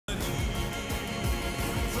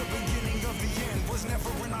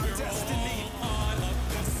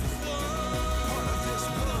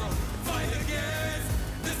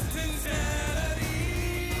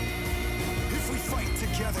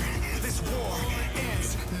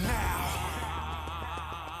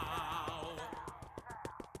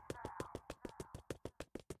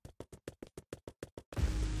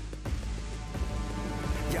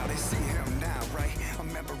Everybody see him now, right? A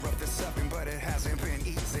member of the seven, but it hasn't been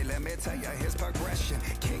easy. Let me tell you his progression.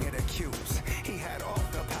 King of the cubes, he had all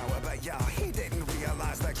the power, but y'all, he didn't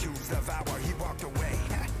realize the cubes devour. He walked away,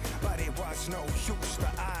 but it was no use.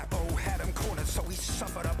 The I.O. had him cornered, so he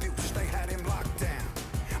suffered abuse. They had him locked down,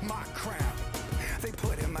 my crown. They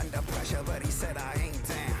put him under pressure, but he said I ain't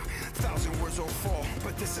down. 1,000 words will fall,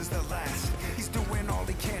 but this is the last. He's doing all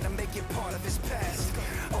he can to make it part of his past.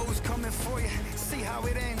 Always coming for you, see how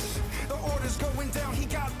it ends. The order's going down, he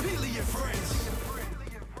got billion friends.